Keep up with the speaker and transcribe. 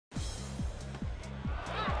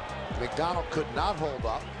McDonald could not hold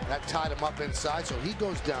up. That tied him up inside, so he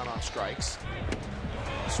goes down on strikes.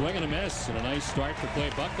 Swing and a miss, and a nice start for Clay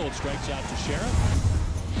Buchholz. Strikes out to Sheriff.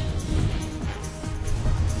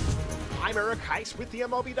 I'm Eric Heiss with the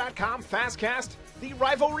MLB.com FastCast. The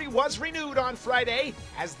rivalry was renewed on Friday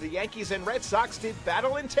as the Yankees and Red Sox did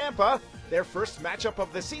battle in Tampa. Their first matchup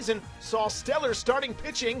of the season saw stellar starting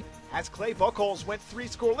pitching as Clay Buchholz went 3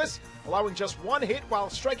 scoreless, allowing just 1 hit while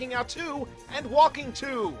striking out 2 and walking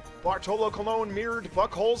 2. Bartolo Colon mirrored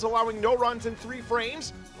Buchholz, allowing no runs in 3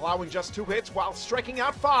 frames, allowing just 2 hits while striking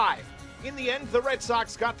out 5. In the end, the Red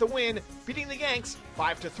Sox got the win, beating the Yanks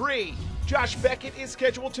 5-3. Josh Beckett is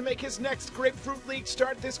scheduled to make his next Grapefruit League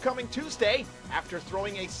start this coming Tuesday. After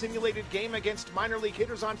throwing a simulated game against minor league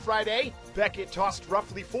hitters on Friday, Beckett tossed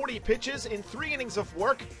roughly 40 pitches in 3 innings of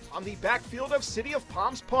work on the backfield of City of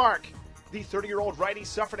Palms Park. The 30-year-old righty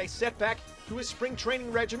suffered a setback to his spring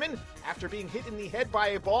training regimen after being hit in the head by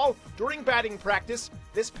a ball during batting practice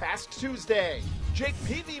this past Tuesday. Jake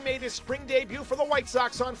Peavy made his spring debut for the White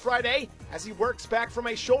Sox on Friday as he works back from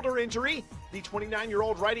a shoulder injury. The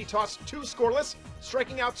 29-year-old righty tossed 2 scoreless,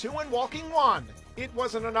 striking out 2 and walking 1. It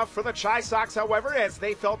wasn't enough for the Chi Sox, however, as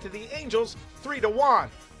they fell to the Angels 3-1.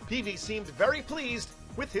 Peavy seemed very pleased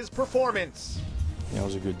with his performance. Yeah, it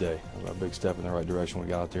was a good day. A big step in the right direction. We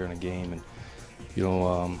got out there in a game, and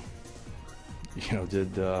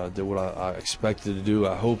did what I expected to do.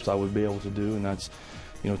 I hoped I would be able to do, and that's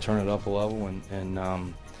turn it up a level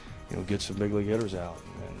and get some big league hitters out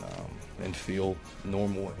and feel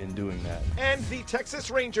normal in doing that. And the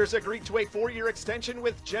Texas Rangers agreed to a 4-year extension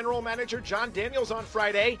with general manager John Daniels on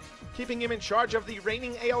Friday, keeping him in charge of the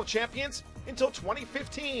reigning AL champions until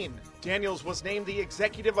 2015. Daniels was named the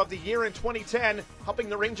Executive of the Year in 2010, helping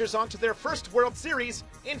the Rangers onto their first World Series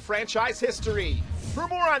in franchise history. For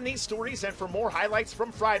more on these stories and for more highlights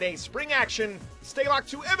from Friday's spring action, stay locked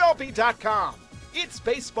to MLB.com. It's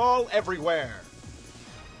baseball everywhere.